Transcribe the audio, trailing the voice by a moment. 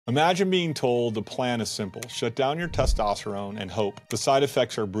Imagine being told the plan is simple. Shut down your testosterone and hope. The side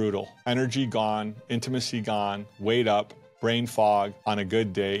effects are brutal. Energy gone, intimacy gone, weight up, brain fog on a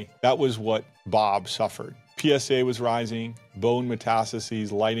good day. That was what Bob suffered. PSA was rising, bone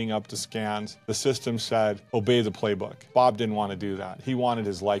metastases lighting up the scans. The system said, obey the playbook. Bob didn't want to do that. He wanted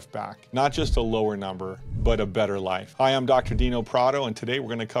his life back. Not just a lower number, but a better life. Hi, I'm Dr. Dino Prato, and today we're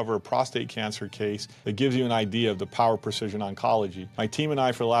going to cover a prostate cancer case that gives you an idea of the power of precision oncology. My team and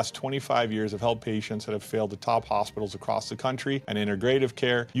I, for the last 25 years, have helped patients that have failed the top hospitals across the country and integrative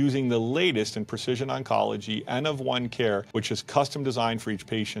care using the latest in precision oncology, N-of-1 care, which is custom designed for each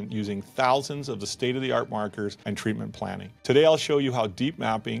patient using thousands of the state-of-the-art markers and treatment planning. Today, I'll show you how deep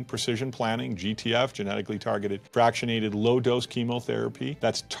mapping, precision planning, GTF, genetically targeted, fractionated low-dose chemotherapy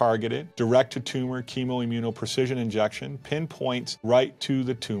that's targeted, direct-to-tumor, chemo-immuno precision injection, pinpoints right to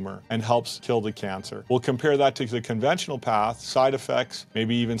the tumor and helps kill the cancer. We'll compare that to the conventional path, side effects,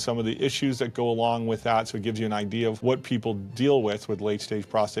 maybe even some of the issues that go along with that, so it gives you an idea of what people deal with late-stage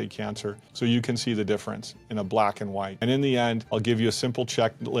prostate cancer, so you can see the difference in a black and white. And in the end, I'll give you a simple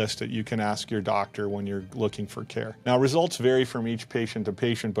checklist that you can ask your doctor when you're looking for care. Now, results vary from each patient to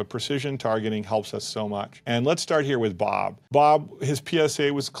patient, but precision targeting helps us so much. And let's start here with Bob. Bob, his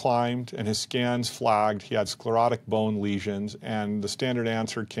PSA was climbed and his scans flagged. He had sclerotic bone lesions, and the standard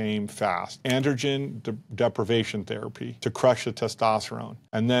answer came fast. Androgen deprivation therapy to crush the testosterone,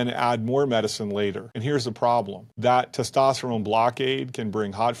 and then add more medicine later. And here's the problem. That testosterone blockade can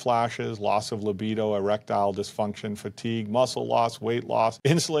bring hot flashes, loss of libido, erectile dysfunction, fatigue, muscle loss, weight loss,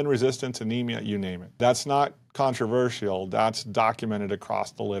 insulin resistance, anemia, you name it. That's not controversial. That's documented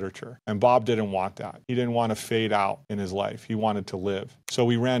across the literature. And Bob didn't want that. He didn't want to fade out in his life. He wanted to live. So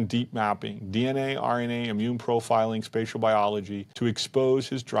we ran deep mapping, DNA, RNA, immune profiling, spatial biology to expose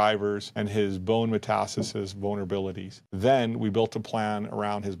his drivers and his bone metastasis vulnerabilities. Then we built a plan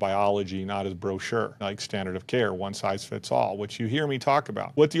around his biology, not his brochure, like standard of care, one size fits all, which you hear me talk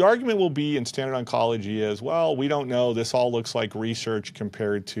about. What the argument will be in standard oncology is, well, we don't know. This all looks like research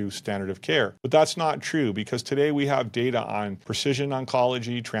compared to standard of care. But that's not true, because today we have data on precision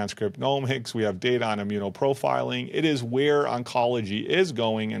oncology, transcriptomics, we have data on immunoprofiling. It is where oncology is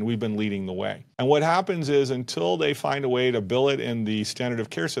going, and we've been leading the way. And what happens is, until they find a way to bill it in the standard of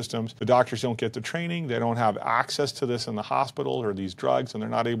care systems, the doctors don't get the training, they don't have access to this in the hospital or these drugs, and they're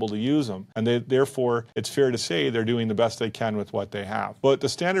not able to use them. And therefore, it's fair to say they're doing the best they can with what they have. But the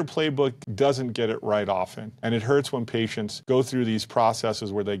standard playbook doesn't get it right often. And it hurts when patients go through these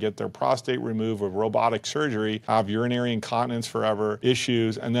processes where they get their prostate removed with robotic surgery, have urinary incontinence forever,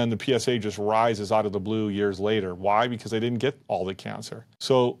 issues, and then the PSA just rises out of the blue years later. Why? Because they didn't get all the cancer.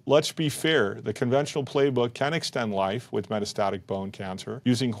 So let's be fair. The conventional playbook can extend life with metastatic bone cancer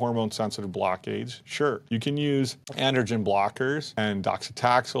using hormone-sensitive blockades. Sure, you can use androgen blockers and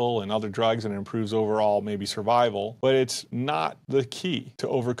docetaxel and other drugs, and it improves overall maybe survival, but it's not the key to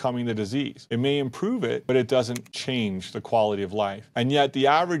overcoming the disease. It may improve it, but it doesn't change the quality of life. And yet the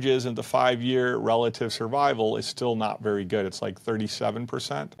averages in the 5-year relative survival is still not very good. It's like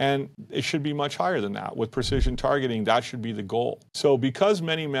 37%, and it should be much higher than that. With precision targeting, that should be the goal. So because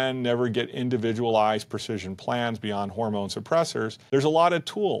many men never get individualized precision plans beyond hormone suppressors, there's a lot of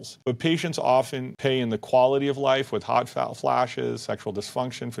tools, but patients often pay in the quality of life with hot flashes, sexual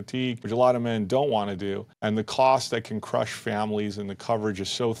dysfunction, fatigue, which a lot of men don't want to do, and the cost that can crush families, and the coverage is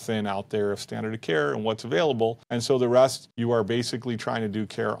so thin out there of standard of care and what's available, and so the rest, you are basically trying to do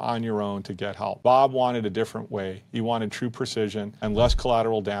care on your own to get help. Bob wanted a different way. He wanted true precision and less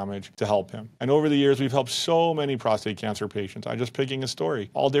collateral damage to help him. And over the years, we've helped so many prostate cancer patients. I'm just picking a story.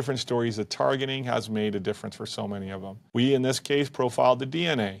 All different stories. The targeting has made a difference for so many of them. We, in this case, profiled the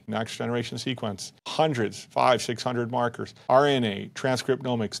DNA, next generation sequence, hundreds, 500-600 markers, RNA,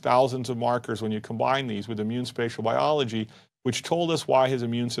 transcriptomics, thousands of markers. When you combine these with immune spatial biology, which told us why his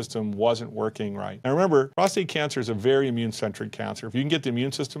immune system wasn't working right. Now remember, prostate cancer is a very immune-centric cancer. If you can get the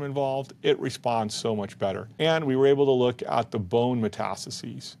immune system involved, it responds so much better. And we were able to look at the bone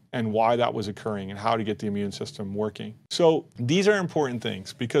metastases and why that was occurring and how to get the immune system working. So these are important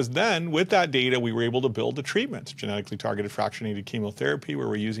things, because then with that data, we were able to build the treatments. Genetically targeted fractionated chemotherapy, where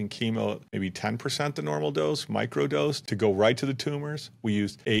we're using chemo maybe 10% the normal dose, microdose, to go right to the tumors. We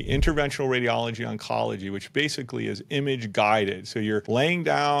used a interventional radiology oncology, which basically is image-guided guided. So you're laying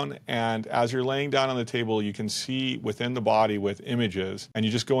down, and as you're laying down on the table, you can see within the body with images, and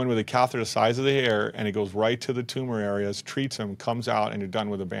you just go in with a catheter the size of the hair, and it goes right to the tumor areas, treats them, comes out, and you're done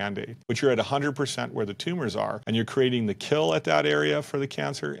with a Band-Aid. But you're at 100% where the tumors are, and you're creating the kill at that area for the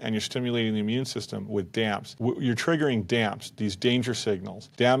cancer, and you're stimulating the immune system with DAMPs. You're triggering DAMPs, these danger signals,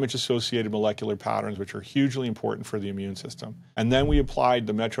 damage-associated molecular patterns, which are hugely important for the immune system. And then we applied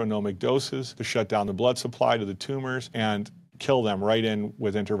the metronomic doses to shut down the blood supply to the tumors and kill them right in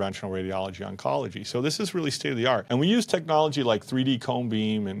with interventional radiology oncology. So this is really state of the art. And we use technology like 3D cone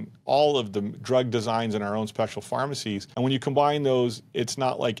beam and all of the drug designs in our own special pharmacies. And when you combine those, it's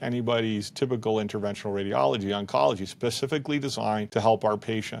not like anybody's typical interventional radiology oncology, specifically designed to help our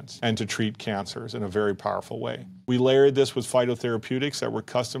patients and to treat cancers in a very powerful way. We layered this with phytotherapeutics that were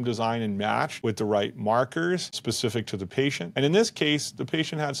custom designed and matched with the right markers specific to the patient. And in this case, the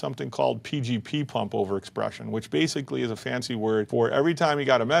patient had something called PGP pump overexpression, which basically is a fancy word for every time he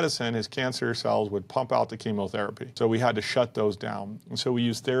got a medicine, his cancer cells would pump out the chemotherapy. So we had to shut those down. And so we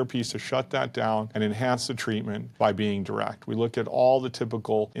used therapies to shut that down and enhance the treatment by being direct. We looked at all of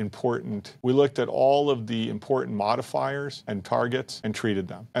the important modifiers and targets and treated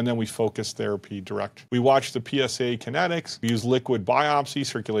them. And then we focused therapy direct. We watched the PSA kinetics. We used liquid biopsy,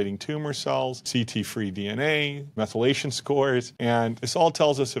 circulating tumor cells, CT-free DNA, methylation scores, and this all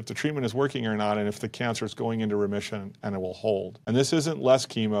tells us if the treatment is working or not and if the cancer is going into remission, and it will hold. And this isn't less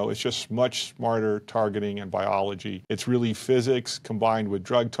chemo, it's just much smarter targeting and biology. It's really physics combined with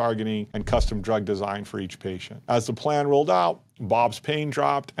drug targeting and custom drug design for each patient. As the plan rolled out, Bob's pain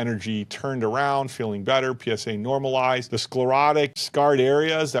dropped, energy turned around, feeling better, PSA normalized. The sclerotic scarred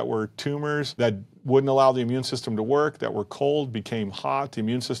areas that were tumors that wouldn't allow the immune system to work, that were cold, became hot, the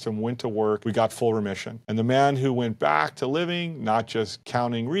immune system went to work, we got full remission. And the man who went back to living, not just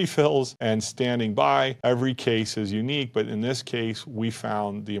counting refills and standing by, every case is unique, but in this case, we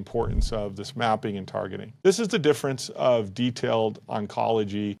found the importance of this mapping and targeting. This is the difference of detailed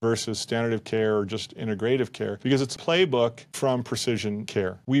oncology versus standard of care or just integrative care, because it's a playbook from precision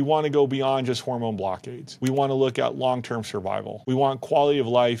care. We want to go beyond just hormone blockades. We want to look at long-term survival. We want quality of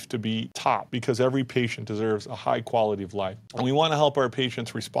life to be top, because every patient deserves a high quality of life. And we want to help our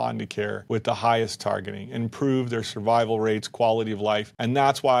patients respond to care with the highest targeting, improve their survival rates, quality of life. And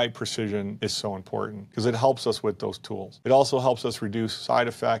that's why precision is so important, because it helps us with those tools. It also helps us reduce side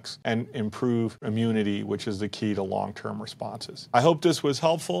effects and improve immunity, which is the key to long-term responses. I hope this was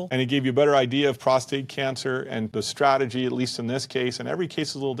helpful and it gave you a better idea of prostate cancer and the strategy, at least in this case, and every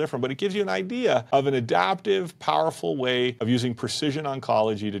case is a little different, but it gives you an idea of an adaptive, powerful way of using precision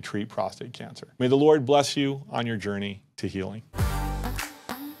oncology to treat prostate cancer. May the Lord bless you on your journey to healing.